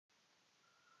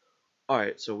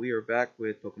Alright, so we are back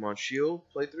with Pokemon Shield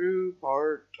playthrough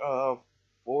part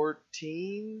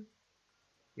 14.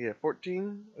 Yeah,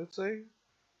 14, I'd say.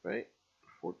 Right?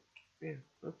 Four, yeah,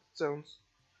 that sounds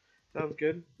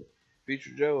good. Feature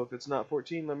Joe, if it's not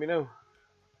 14, let me know.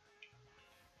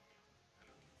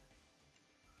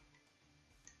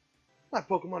 My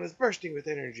Pokemon is bursting with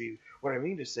energy. What I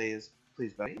mean to say is,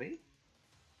 please bite me.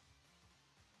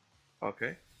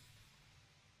 Okay.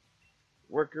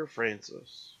 Worker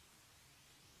Francis.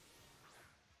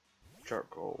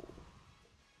 Charcoal.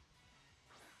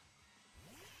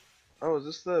 Oh, is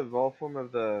this the evolved form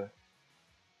of the...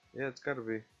 Yeah, it's gotta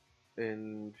be.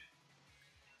 And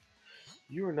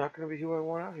you are not gonna be who I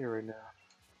want out here right now.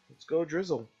 Let's go,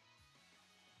 Drizzle.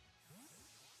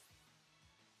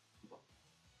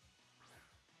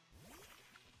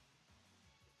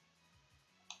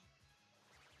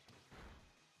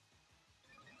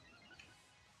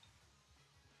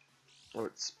 Oh,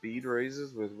 its speed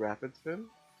raises with rapid spin?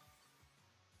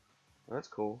 That's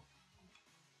cool.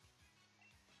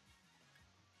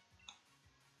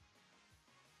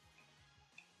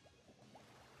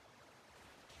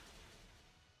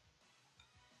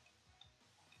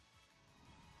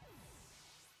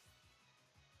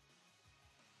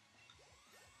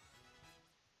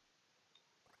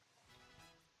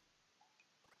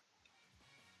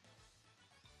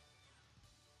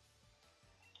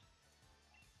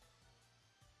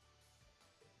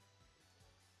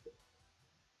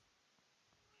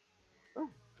 Oh,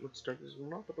 let's start this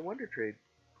one off with the Wonder Trade.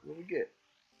 What do we get?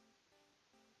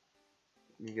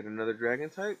 You get another Dragon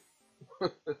type?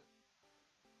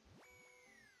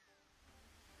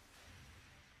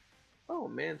 Oh,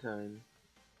 Mantine.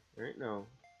 Right, no.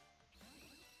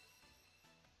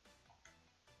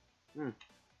 Hmm.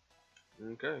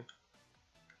 Okay.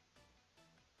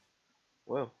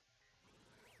 Well.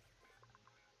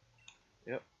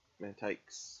 Yep.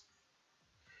 Mantikes.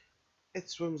 It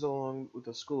swims along with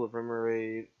a school of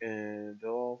Remoraid, and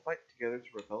they'll all fight together to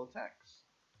repel attacks.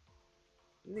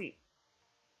 Neat.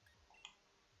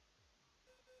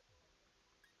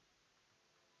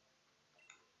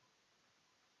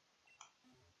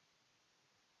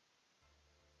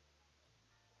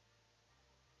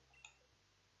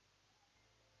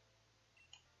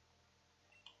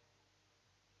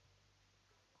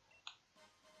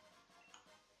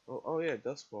 Oh yeah,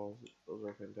 Dust Balls. Those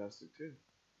are fantastic too.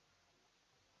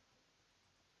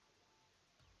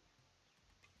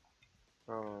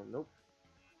 Nope.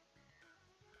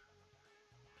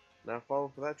 Not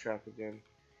falling for that trap again.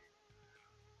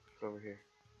 It's over here.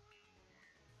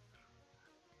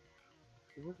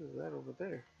 What is that over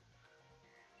there?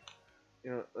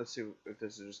 You know, let's see if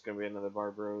this is just gonna be another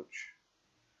Barbroach.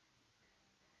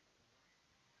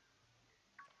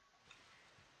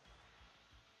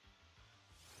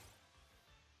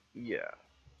 Yeah.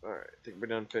 Alright, I think we're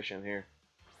done fishing here.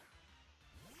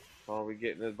 All we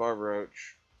getting is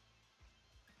Barbroach.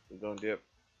 We're going dip.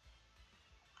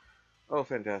 Oh,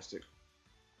 fantastic.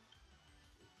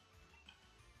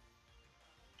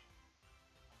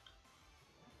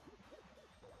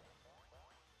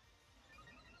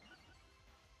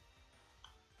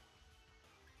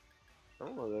 I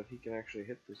don't know that he can actually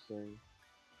hit this thing.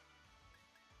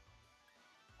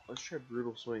 Let's try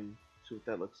Brutal Swing. See what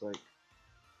that looks like.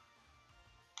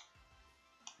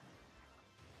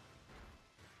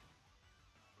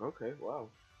 Okay, wow.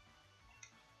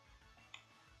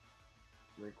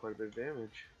 Made quite a bit of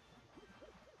damage.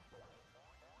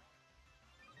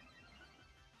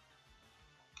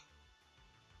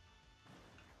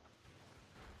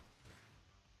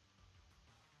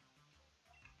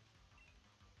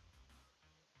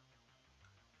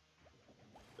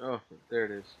 Oh, there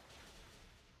it is.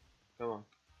 Come on.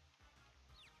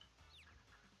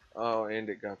 Oh, and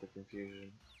it got the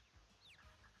confusion.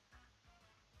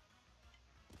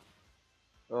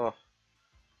 Oh,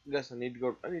 yes, I need to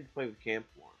go. I need to play with Camp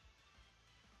more.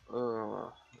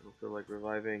 I don't feel like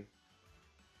reviving.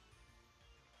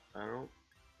 I don't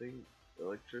think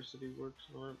electricity works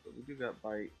on it, but we do got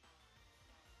bite.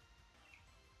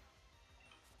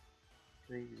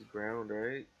 I think he's ground,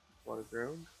 right? Water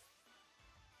ground?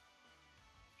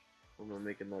 Or am I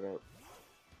making that up?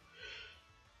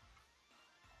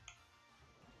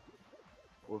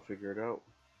 We'll figure it out.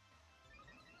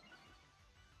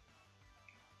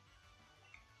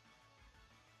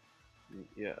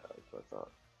 Yeah, that's what I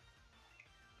thought.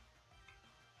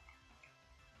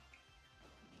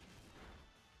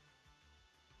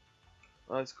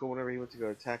 Oh, that's cool. Whenever he went to go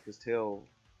attack, his tail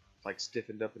like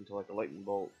stiffened up into like a lightning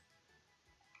bolt.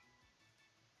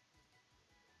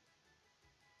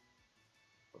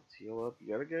 Let's heal up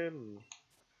yet again.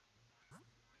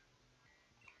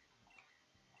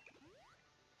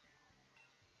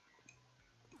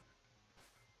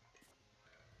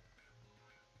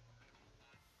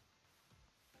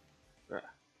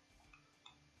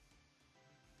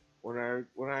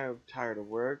 when I'm tired of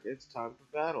work, it's time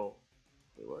for battle.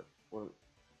 Wait, what? When,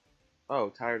 oh,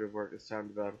 tired of work, it's time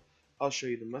to battle. I'll show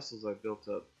you the muscles I built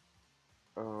up.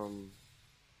 Um,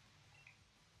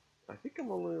 I think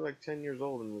I'm only like 10 years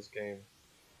old in this game.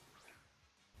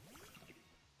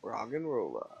 Rock and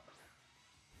roll.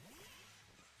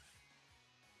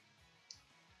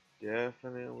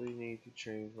 Definitely need to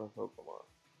change my Pokemon.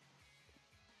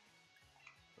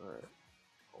 Alright.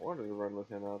 I wanted to run with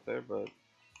him out there, but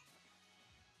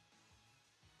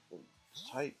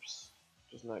types.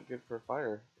 Just not good for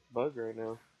fire. Bug right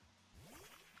now.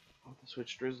 I'll have to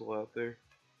switch Drizzle out there.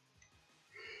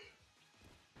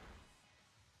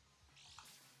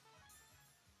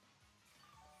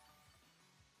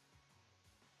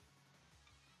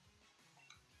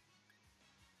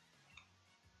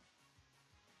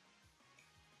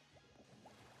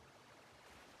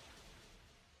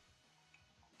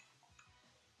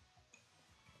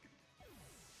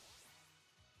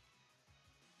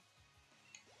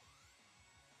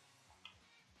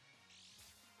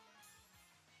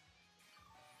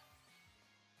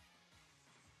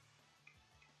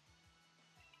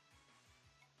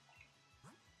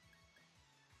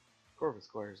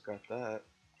 Corvusclare's got that.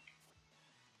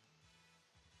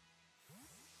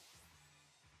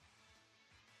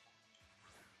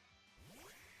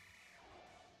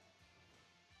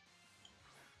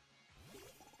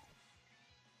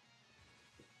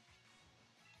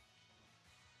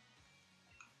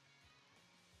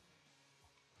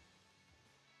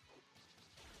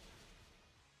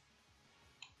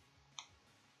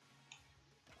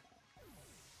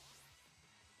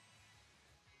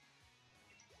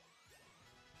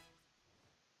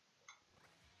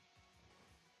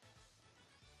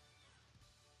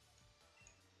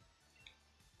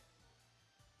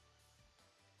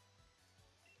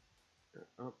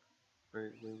 Oh, I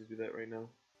didn't mean to do that right now.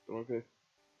 Okay.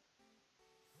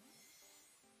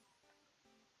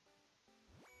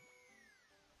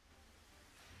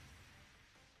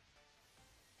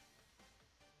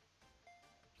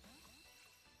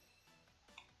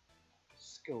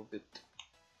 Skillet.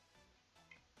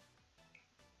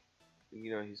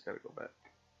 You know he's gotta go back.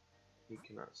 He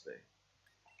cannot stay.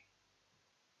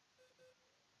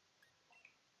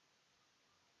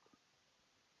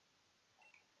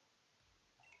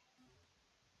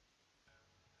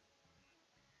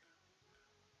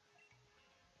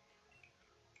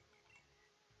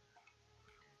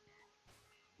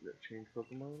 You gotta change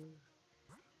Pokemon.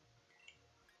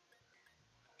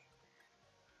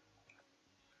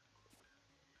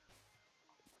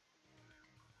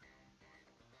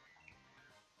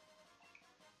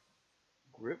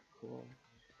 Grip Claw.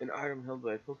 An item held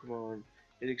by a Pokemon.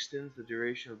 It extends the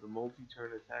duration of the multi-turn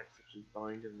attacks such as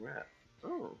Bind and Wrap.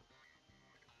 Oh.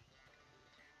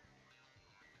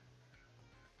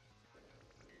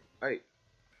 Hey.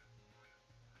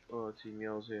 Oh, Team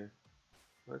Yell's here.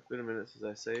 Well, it's been a minute since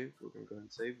I saved. We're gonna go ahead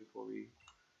and save before we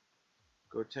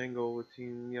go tangle with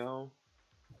Team Yell.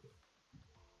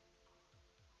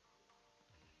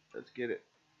 Let's get it.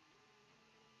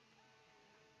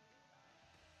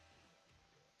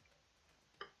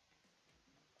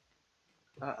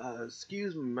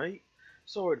 Excuse me, mate.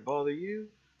 Sorry to bother you.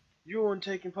 You're one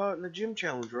taking part in the gym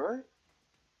challenge, right?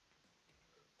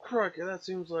 Crikey, that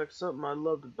seems like something I'd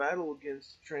love to battle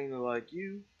against a trainer like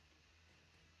you.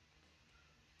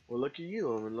 Well, look at you,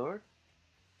 omenlord.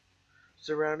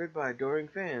 Surrounded by adoring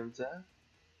fans, huh?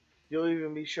 You'll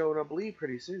even be showing up lead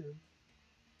pretty soon.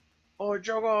 Oh,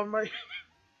 jog on, mate.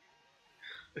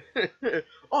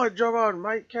 Oh, jog on,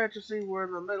 mate. Can't you see we're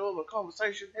in the middle of a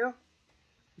conversation here?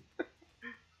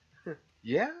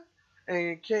 Yeah?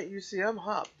 And can't you see I'm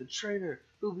Hop, the trainer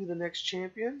who'll be the next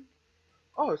champion?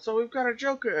 Oh, so we've got a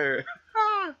Joker.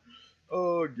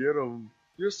 Oh, get him.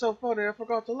 You're so funny, I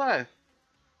forgot to laugh.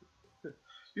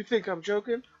 You think I'm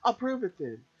joking? I'll prove it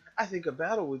then. I think a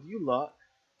battle with you lot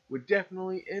would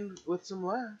definitely end with some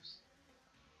laughs.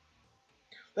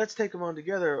 Let's take them on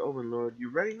together, omenlord. You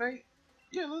ready, mate?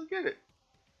 Yeah, let's get it.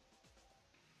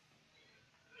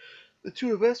 The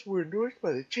two of us were endorsed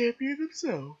by the champion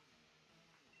himself.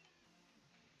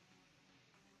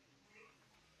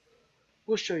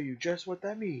 We'll show you just what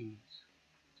that means.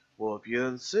 Well, if you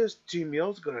insist, Team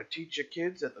Yell's gonna teach your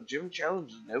kids that the gym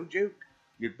challenge is no joke.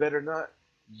 You'd better not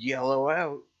yellow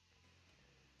out.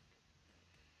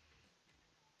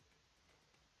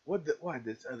 Why'd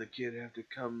this other kid have to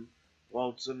come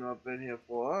waltzing up in here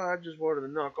for? I just wanted to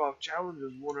knock off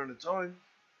challenges one at a time.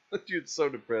 Dude's so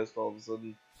depressed all of a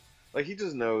sudden. Like, he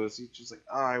just knows. He's just like,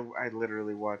 oh, I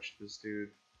literally watched this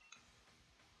dude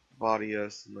body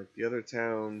us in, like, the other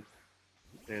town.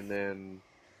 And then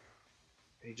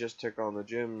he just took on the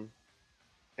gym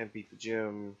and beat the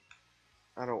gym.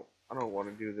 I don't want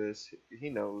to do this. He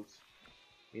knows.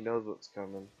 He knows what's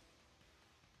coming.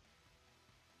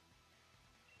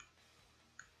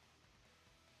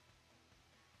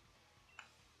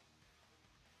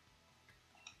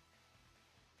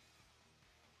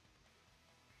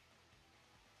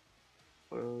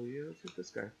 Well, yeah, let's hit this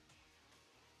guy.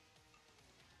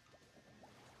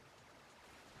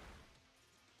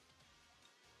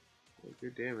 Oh,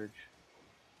 good damage.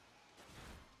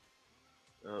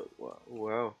 Oh, wow.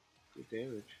 Wow. Good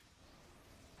damage.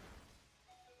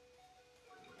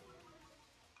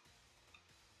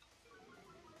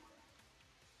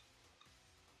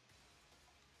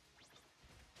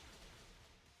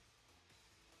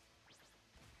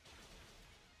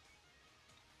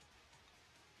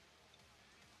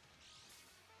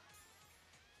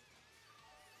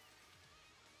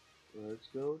 Let's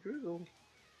go drizzle.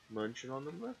 Munching on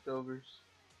them leftovers.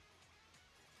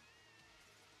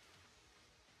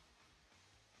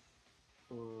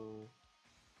 Uh,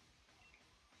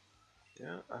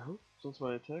 yeah, I hope since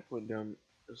my attack went down,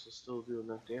 this will still do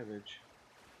enough damage.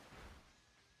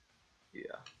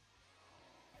 Yeah.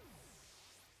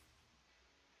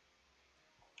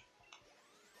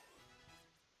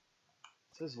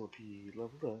 Sizzlepede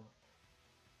leveled up.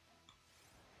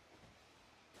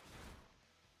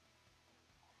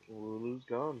 Lulu's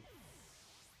gone.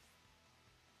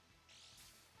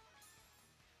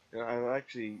 Yeah, I've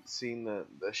actually seen the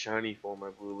shiny form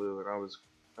of Lulu, and I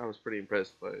was pretty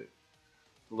impressed by it.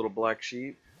 The little black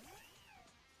sheep.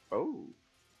 Oh,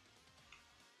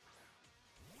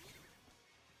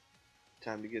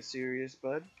 time to get serious,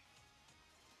 bud.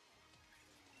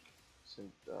 So,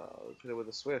 let's hit it with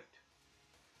a swift.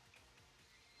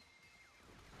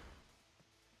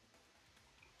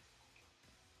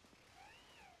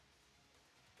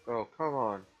 Oh, come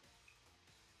on.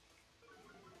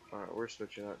 Alright, we're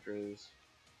switching out Driz.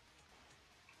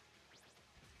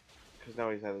 Because now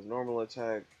he's had his normal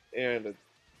attack and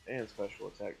special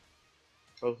attack.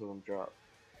 Both of them drop.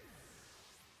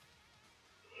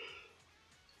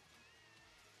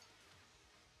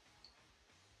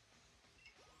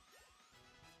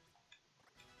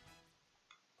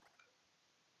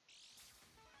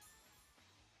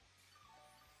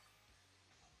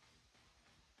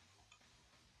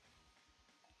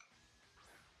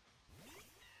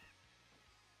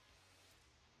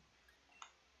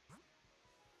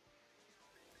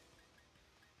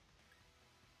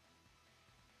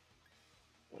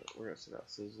 Alright, we're gonna send out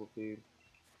Sizzlepede.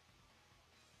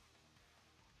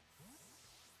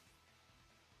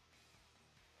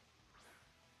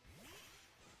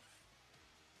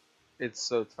 It's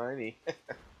so tiny.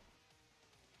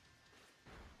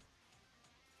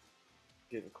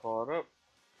 Getting caught up.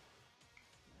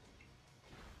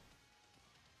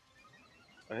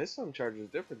 His sun charge is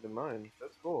different than mine.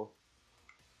 That's cool.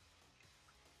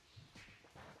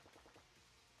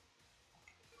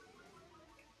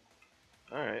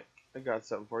 Alright, I got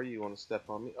something for you. You want to step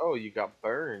on me? Oh, you got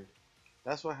burned.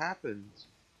 That's what happens.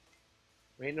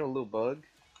 We ain't no little bug.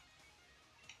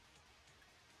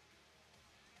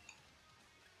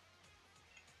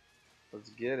 Let's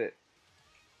get it.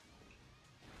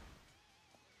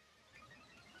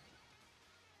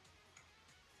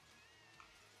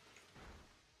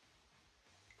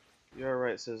 You're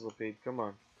alright, Sizzlepede. Come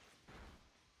on.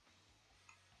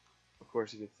 Of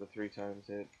course he gets the 3 times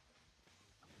hit.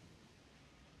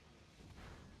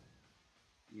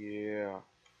 Yeah.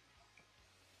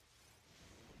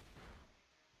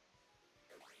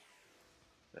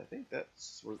 I think that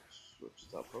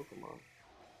switches out Pokemon.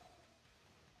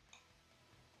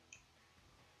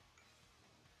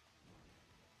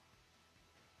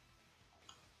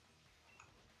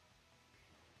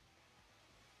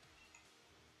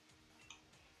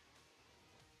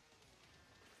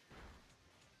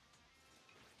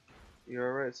 You're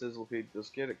alright, Sizzlepede.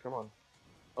 Just get it. Come on.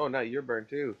 Oh, now you're burned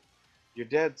too. You're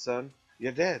dead, son.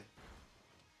 You're dead.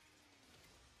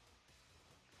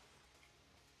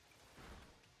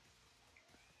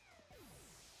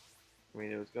 I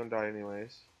mean, it was gonna die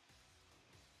anyways.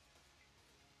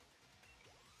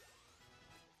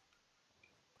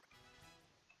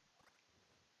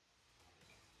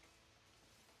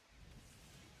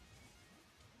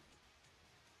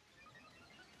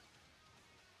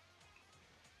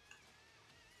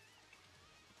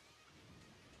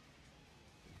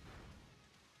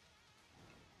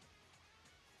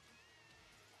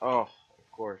 Oh,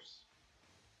 of course.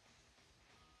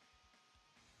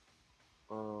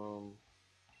 Um,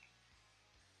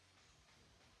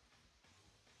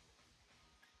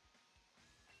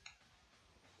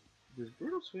 does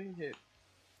Brutal Swing hit?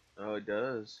 Oh, it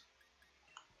does.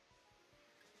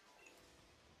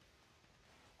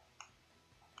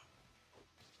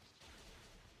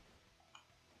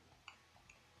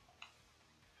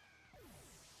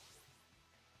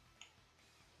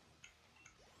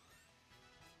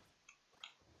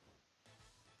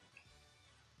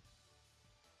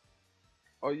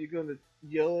 Are you gonna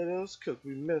yell at us 'cause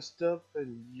we messed up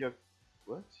and you...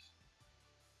 What?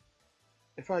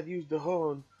 If I'd used the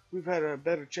horn, we've had a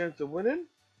better chance of winning?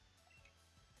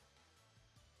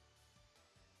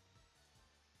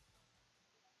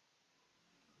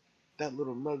 That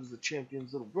little mug's the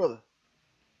champion's little brother.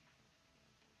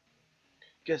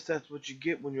 Guess that's what you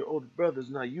get when your older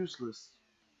brother's not useless.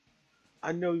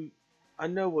 I know, I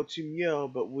know what Team yell,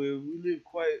 but we'll leave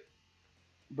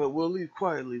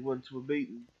quietly once we're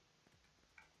beaten.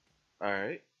 All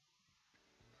right,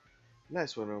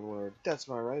 nice one, omenlord. That's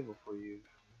my rival for you.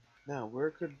 Now, where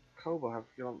could Kobo have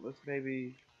gone? Let's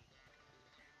maybe.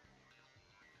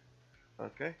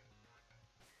 Okay.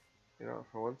 You know,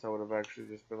 for once I would have actually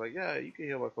just been like, yeah, you can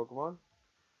heal my Pokemon.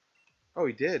 Oh,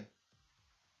 he did.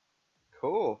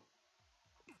 Cool.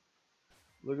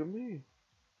 Look at me.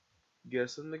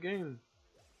 Guessing the game.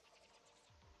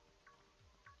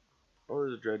 Oh,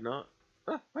 there's a Dreadnought.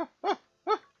 Ah, ah, ah,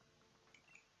 ah.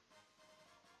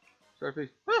 Sorry, please.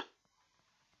 Ah!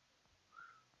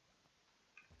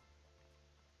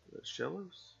 The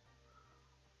Shellos.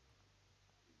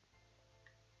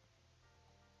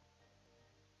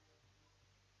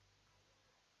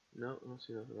 No, I don't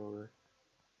see nothing over there.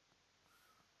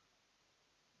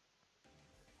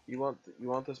 You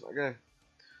want this, my guy?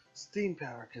 Steam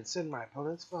power can send my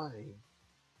opponents flying.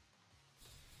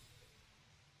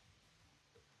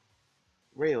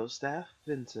 Rail staff,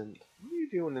 Vincent. What are you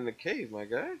doing in the cave, my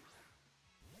guy?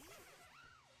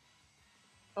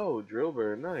 Oh,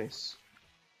 Drillbur, nice.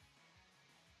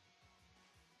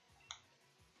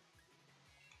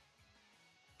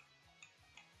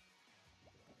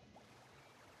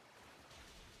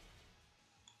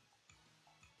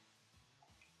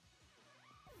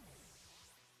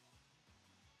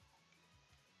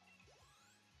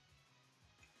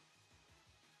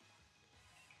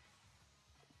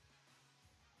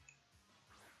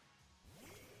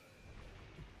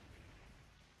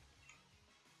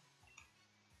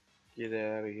 Get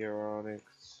out of here, Onyx.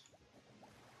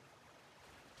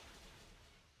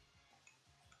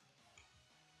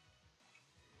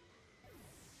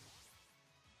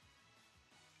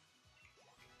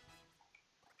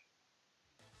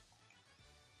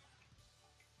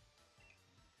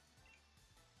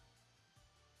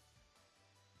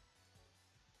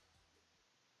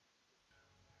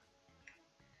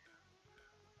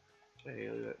 Hey,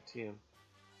 look at that TM.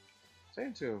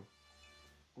 Same to him.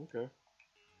 Okay.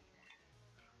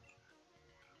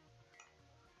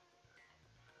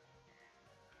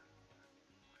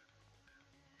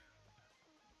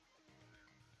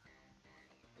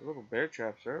 Little bear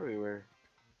traps are everywhere.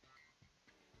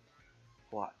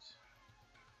 What?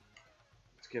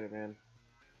 Let's get it, man.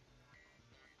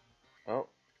 Oh.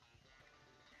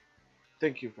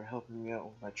 Thank you for helping me out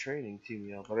with my training, Team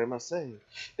Yell, but I must say,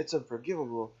 it's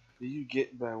unforgivable that you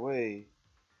get in my way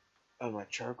of my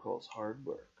charcoal's hard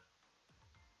work.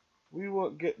 We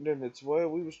weren't getting in its way,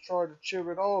 we was trying to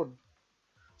cheer it on.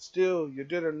 Still, you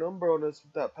did a number on us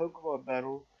with that Pokemon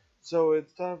battle, so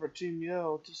it's time for Team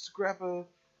Yell to scrap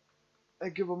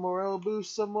and give a morale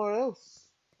boost somewhere else.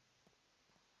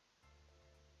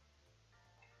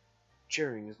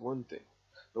 Cheering is one thing,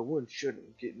 but one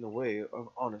shouldn't get in the way of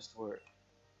honest work.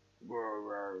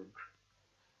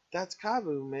 That's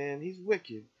Kabu, man. He's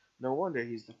wicked. No wonder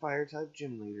he's the fire-type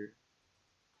gym leader.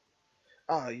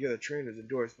 Ah, you're the trainers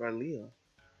endorsed by Leon,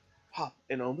 Hop,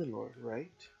 and Omenlord,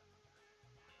 right?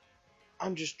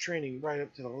 I'm just training right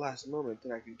up to the last moment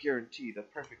that I can guarantee the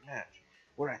perfect match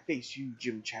when I face you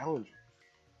gym challengers.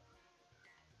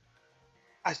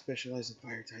 I specialize in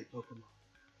fire-type Pokemon,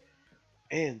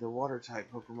 and the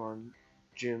water-type Pokemon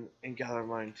gym and galar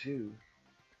mine too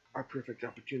are perfect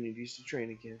opportunities to train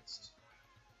against.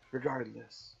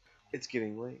 Regardless, it's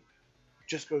getting late.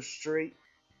 Just go straight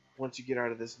once you get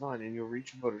out of this vine and you'll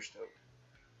reach Motorstoke.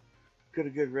 Get a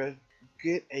good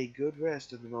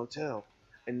rest in the motel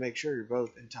and make sure you're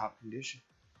both in top condition.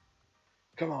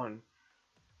 Come on,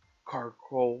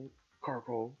 Carcole.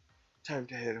 Time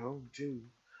to head home too.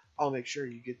 I'll make sure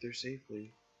you get there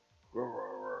safely.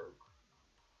 We're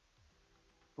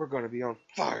gonna be on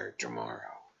fire tomorrow.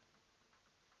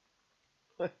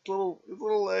 His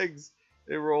little legs,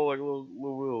 they roll like little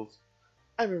wheels.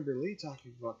 I remember Lee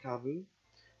talking about Kabu.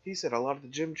 He said a lot of the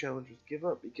gym challengers give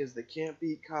up because they can't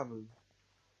beat Kabu.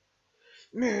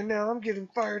 Man, now I'm getting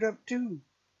fired up too.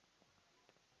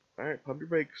 Alright, pump your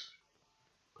brakes.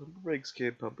 Pump your brakes,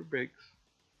 kid. Pump your brakes.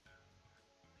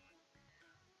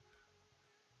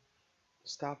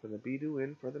 Stopping the Bidoo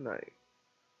in for the night.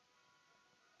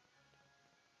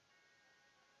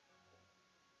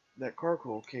 That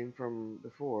carcoal came from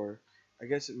before. I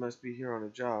guess it must be here on a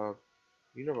job.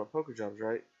 You know about poker jobs,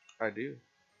 right? I do.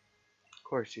 Of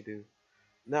course you do.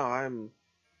 Now I'm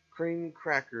cream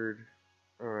crackered.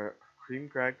 Alright, cream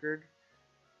crackered.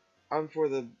 I'm for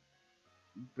the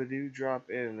Badoo drop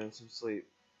in and some sleep.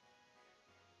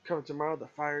 Come tomorrow, the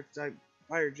fire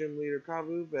gym leader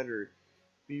Kabu better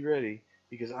be ready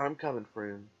because I'm coming for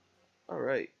him.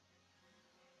 Alright.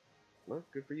 Well,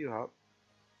 good for you, Hop.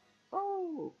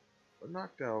 Oh, a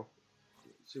knockdown.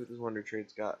 Let's see what this Wonder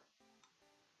Trade's got.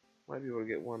 Might be able to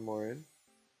get one more in.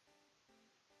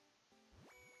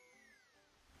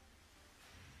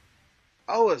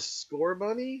 Oh, a score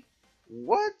bunny?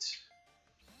 What?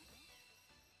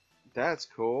 That's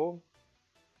cool.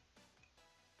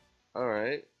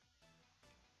 Alright.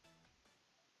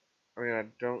 I mean, I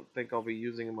don't think I'll be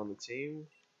using him on the team,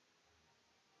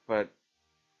 but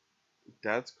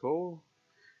that's cool.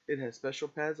 It has special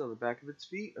pads on the back of its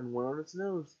feet and one on its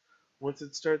nose. Once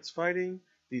it starts fighting,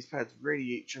 these pads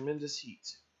radiate tremendous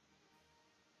heat.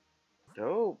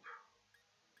 Dope.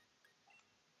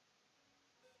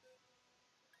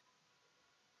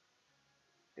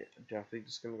 Yeah, definitely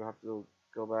just gonna have to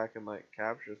go back and like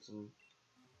capture some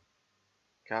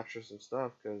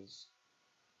stuff because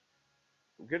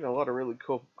I'm getting a lot of really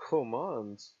cool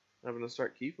mons. I'm gonna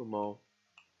start keeping them all.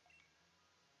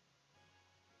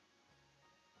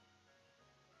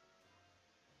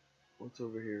 What's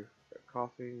over here? Got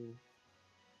coughing.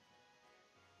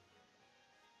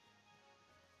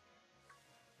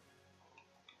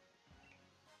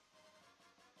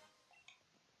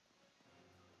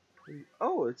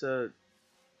 Oh, it's a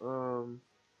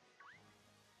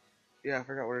yeah, I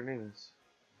forgot what her name is.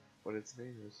 What its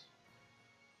name is.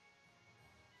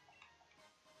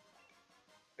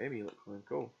 Amulet coin,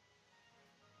 cool.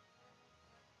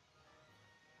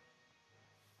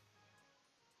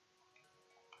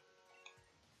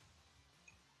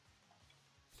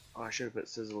 Oh, I should have put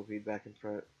Sizzleweed back in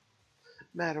front.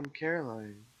 Madam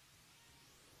Caroline.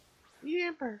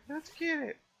 Yamper, let's get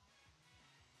it.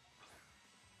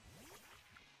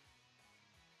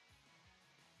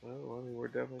 Well, I mean, we're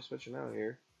definitely switching out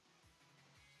here.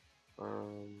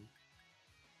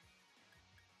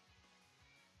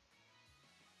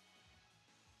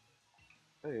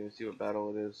 I didn't even see what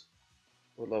battle it is.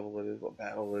 What level it is, what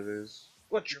battle it is.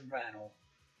 What's your battle?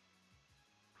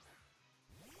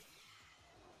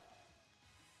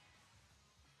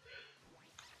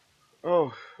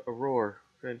 Oh, a roar.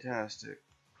 Fantastic.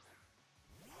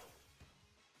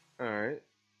 Alright.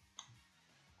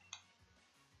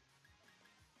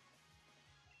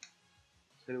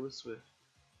 Hit it with Swift.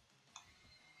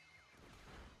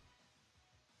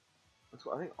 That's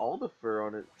what, I think all the fur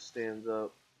on it stands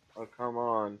up. Oh, come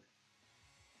on.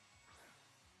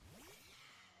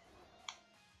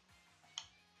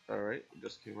 Alright,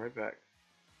 just came right back.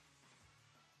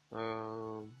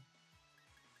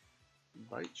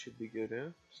 Bite should be good, yeah?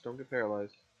 Just don't get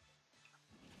paralyzed.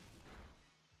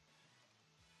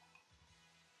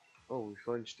 Oh, we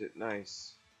flinched it.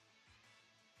 Nice.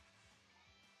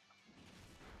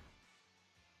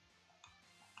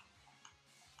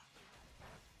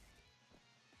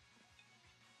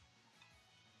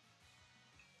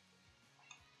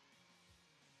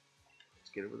 Let's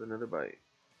get it with another bite.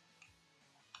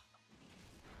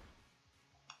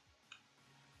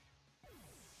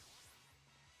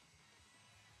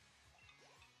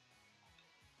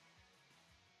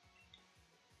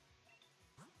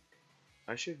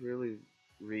 I should really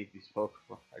read these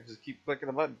Pokemon. I just keep clicking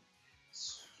the button.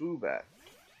 Swoobat.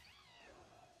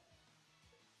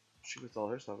 She puts all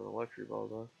her stuff in electric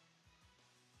balls,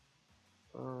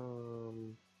 huh?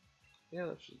 Yeah,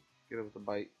 let's just get it with a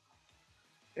bite.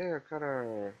 Air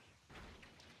cutter.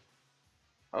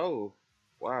 Oh,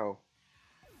 wow.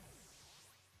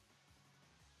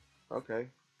 Okay.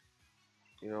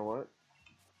 You know what?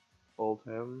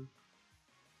 Bolton.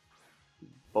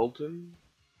 Bolton.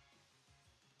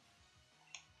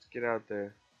 Let's get out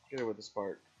there. Get it with a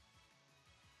spark.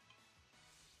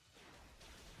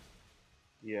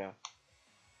 Yeah.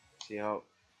 See how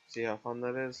fun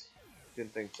that is?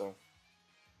 Didn't think so.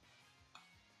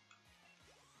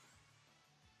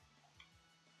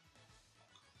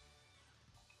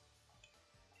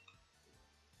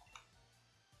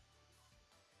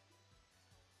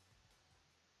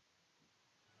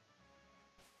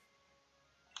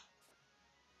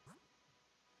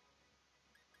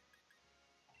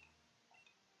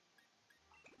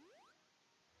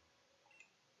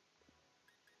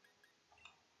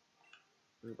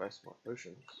 Let me buy some more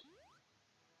potions.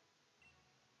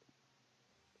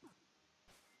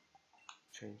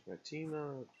 Change my team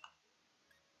up.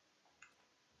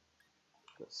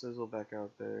 Got Sizzle back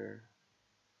out there.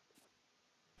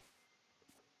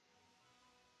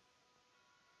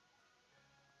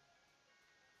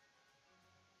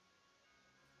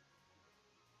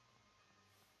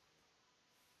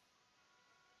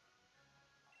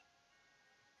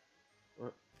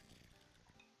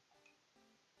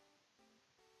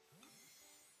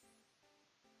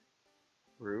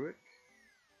 Ruick.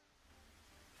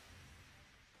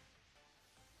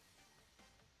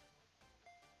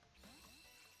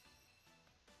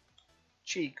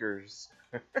 Cheekers.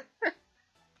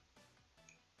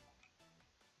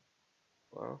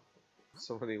 Well,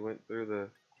 somebody went through the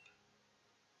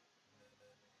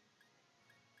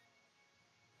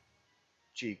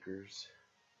Cheekers.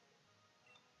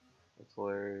 That's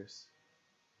hilarious.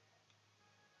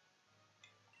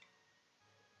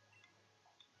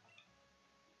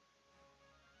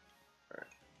 Alright.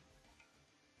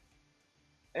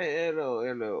 Hey, hello,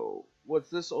 hello. What's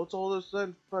this? What's all this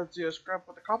then? Fancy a scrap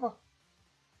with the copper?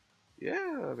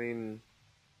 Yeah, I mean,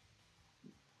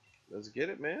 let's get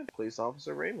it, man. Police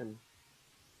Officer Raymond.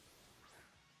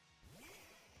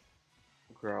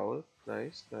 Growlithe.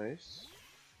 Nice, nice.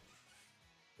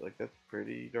 Like, that's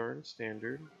pretty darn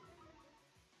standard.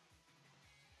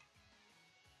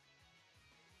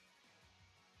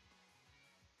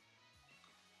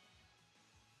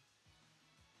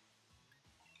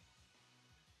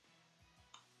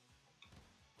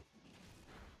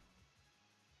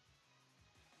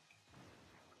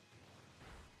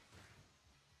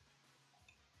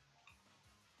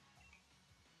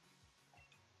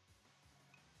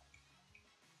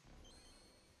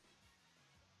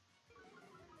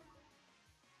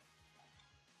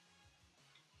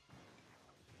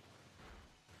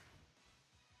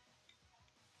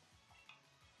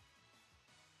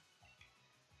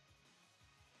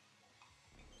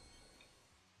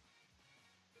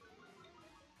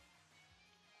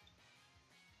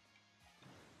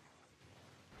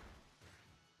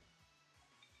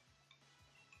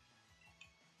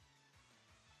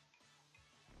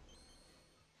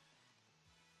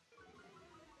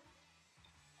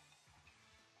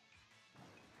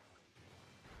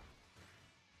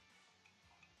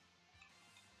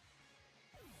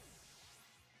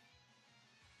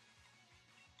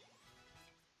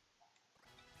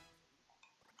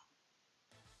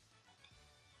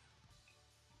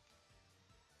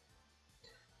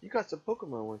 You got some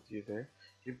Pokemon with you there.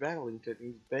 Your battling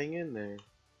techniques bang in there.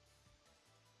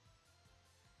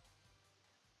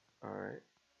 Alright.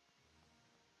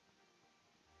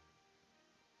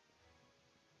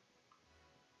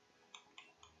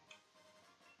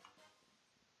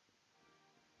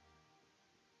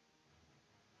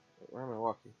 Where am I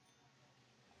walking?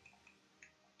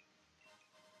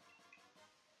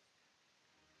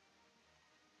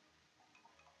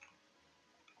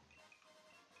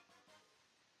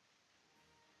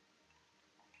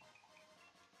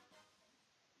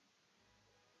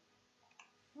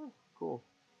 Oh, cool.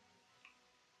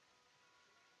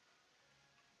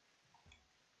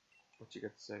 What you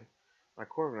got to say? My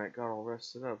Corviknight got all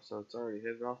rested up, so it's already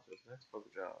headed off to its next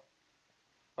Poke job.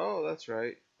 Oh, that's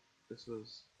right. This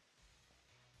was...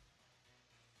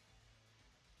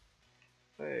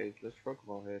 Hey, Mr.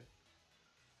 Pokeball Head.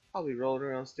 I'll be rolling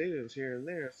around stadiums here and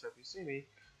there, so if you see me,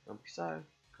 don't be shy.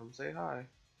 Come say hi.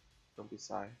 Don't be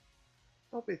shy.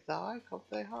 Don't be shy. Come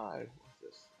say hi. What's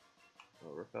this?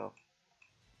 Oh, repel.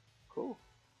 Cool.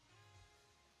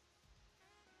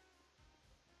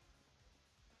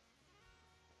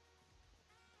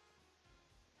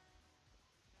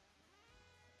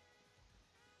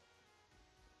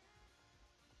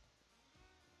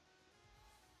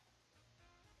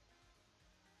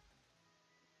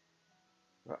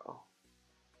 Uh-oh.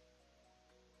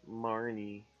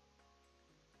 Marnie.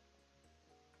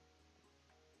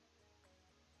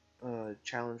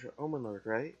 Challenger omenlord,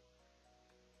 right?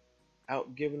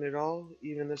 Out giving it all,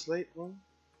 even this late one?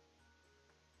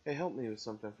 Hey, help me with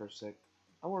something for a sec.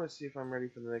 I want to see if I'm ready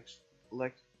for the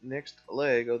next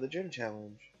leg of the gym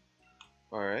challenge.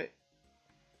 Alright.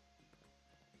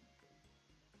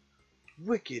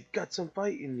 Wicked, got some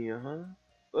fight in you, huh?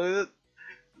 Look,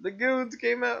 the goons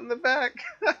came out in the back.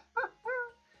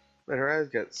 Man, her eyes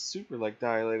got super like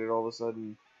dilated all of a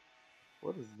sudden.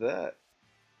 What is that?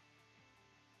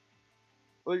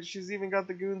 Look, she's even got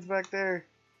the goons back there.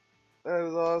 That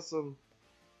is awesome.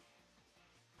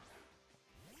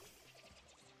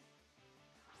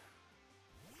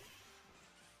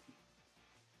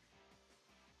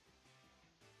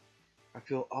 I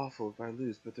feel awful if I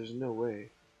lose, but there's no way.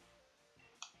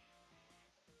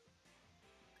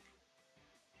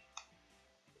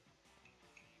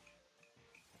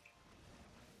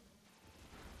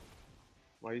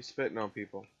 Why are you spitting on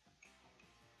people?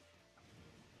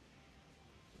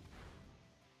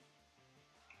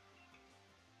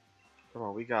 Come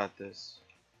on, we got this.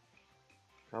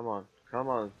 Come on,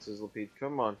 Sizzlepete,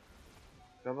 come on.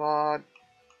 Come on.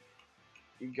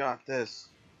 You got this.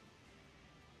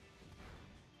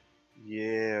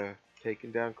 Yeah,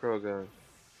 taking down Krogan.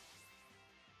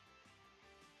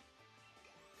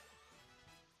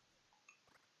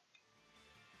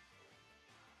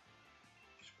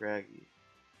 Scraggy.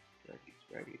 Scraggy,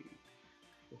 Scraggy.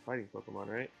 We're fighting Pokemon,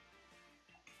 right?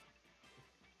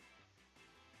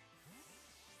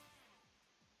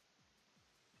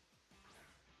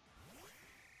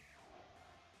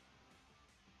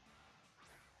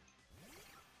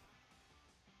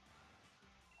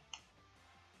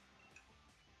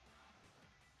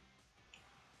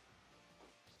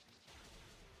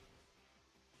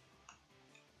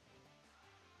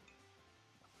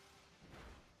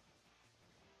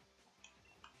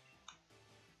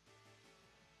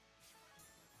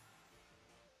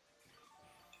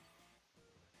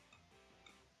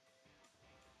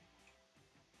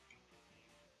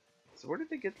 So where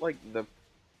did they get like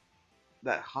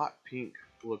that hot pink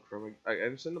look from? I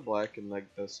understand the black and like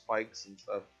the spikes and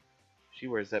stuff. She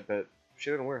wears that, but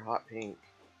she doesn't wear hot pink.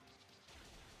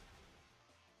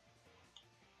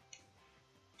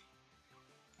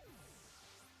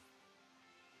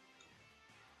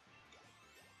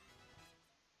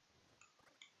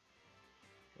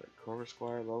 Like Corver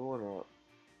Squire leveling up.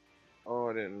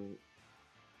 Oh, I didn't.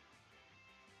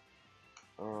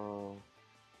 Oh.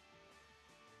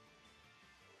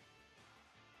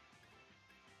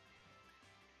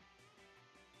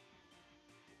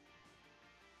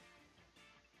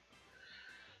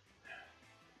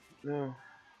 No.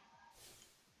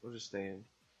 We'll just stay in.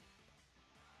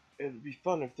 It'd be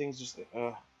fun if things just.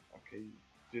 Okay.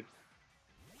 Did.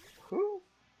 Who?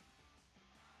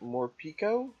 More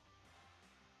Pico?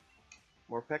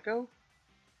 More Pecco?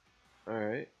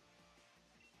 Alright.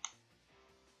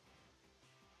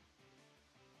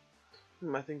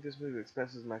 I think this move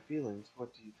expresses my feelings.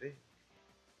 What do you think?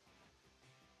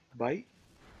 Bite?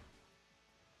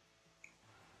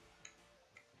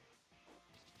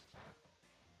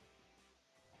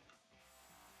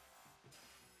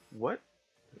 What?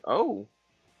 Oh!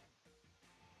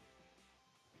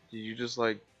 Did you just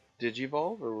like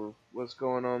Digivolve or what's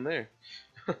going on there?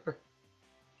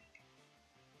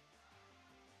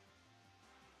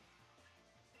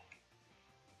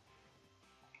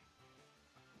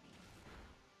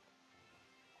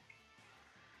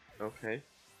 Okay.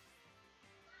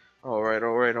 Alright,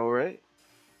 alright, alright.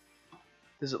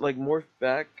 Does it like morph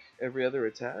back every other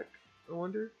attack? I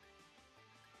wonder?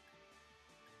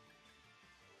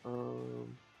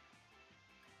 Um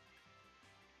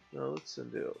No, let's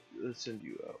send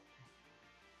you out.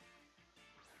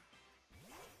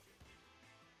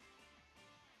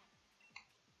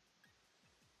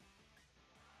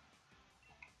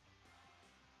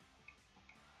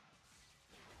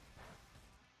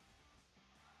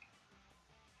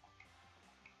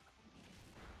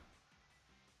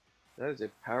 That is a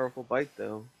powerful bite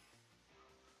though.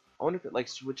 I wonder if it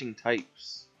likes switching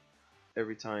types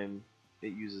every time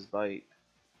it uses bite.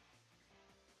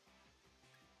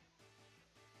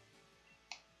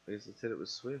 I guess it said it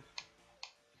was swift.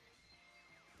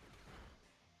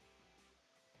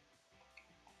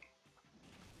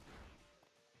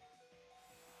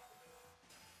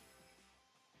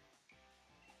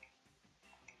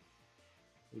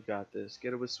 We got this.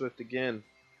 Get it with swift again.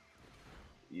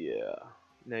 Yeah.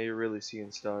 Now you're really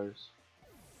seeing stars.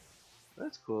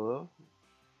 That's cool though.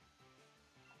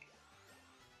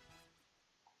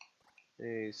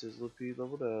 Hey, says Lippy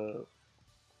leveled up.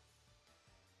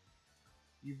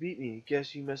 You beat me.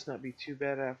 Guess you must not be too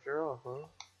bad after all, huh?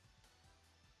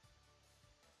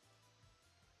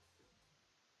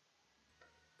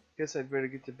 Guess I'd better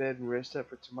get to bed and rest up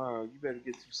for tomorrow. You better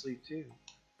get some sleep too.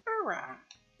 Alright.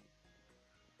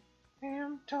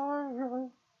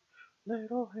 Hamtaro,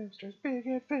 little hamsters, big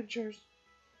adventures.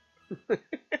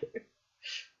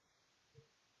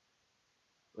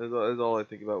 That's all I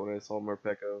think about when I saw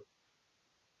Morpeko.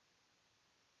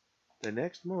 The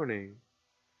next morning.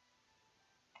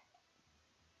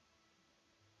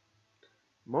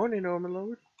 Morning,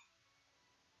 omenlord.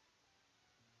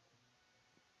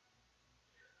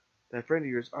 That friend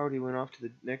of yours already went off to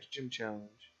the next gym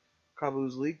challenge.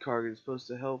 Kabu's league card is supposed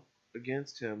to help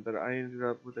against him, but I ended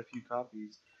up with a few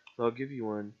copies, so I'll give you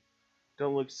one.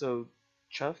 Don't look so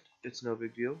chuffed. It's no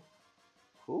big deal.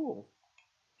 Cool.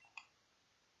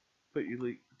 Put your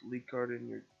league card in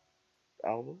your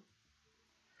album.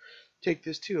 Take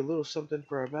this too. A little something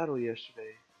for our battle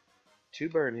yesterday. 2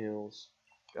 burn heals.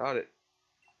 Got it.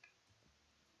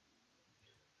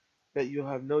 Bet you'll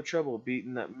have no trouble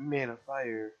beating that man of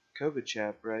fire Koga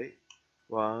chap, right?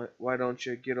 Why don't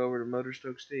you get over to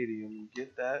Motorstoke Stadium and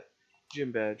get that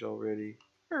gym badge already?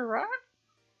 Alright.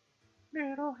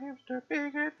 Little hamster,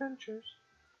 big adventures.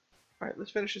 Alright,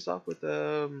 let's finish this off with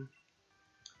a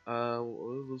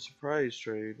little surprise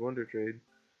trade, wonder trade.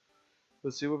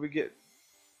 Let's see what we get.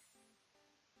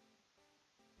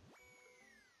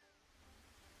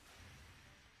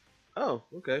 Oh,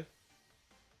 okay.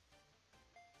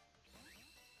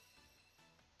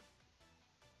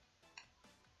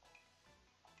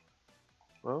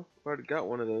 Well, I've already got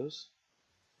one of those.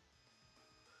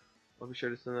 I'll be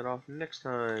sure to send that off next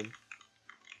time.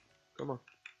 Come on.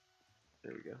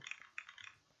 There we go.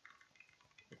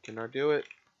 Can I do it?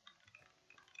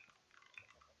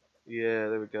 Yeah,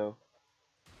 there we go.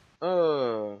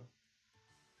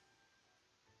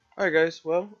 Alright guys,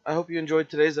 well, I hope you enjoyed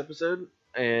today's episode,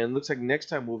 and looks like next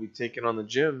time we'll be taking on the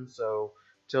gym, so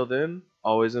till then,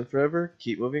 always and forever,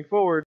 keep moving forward.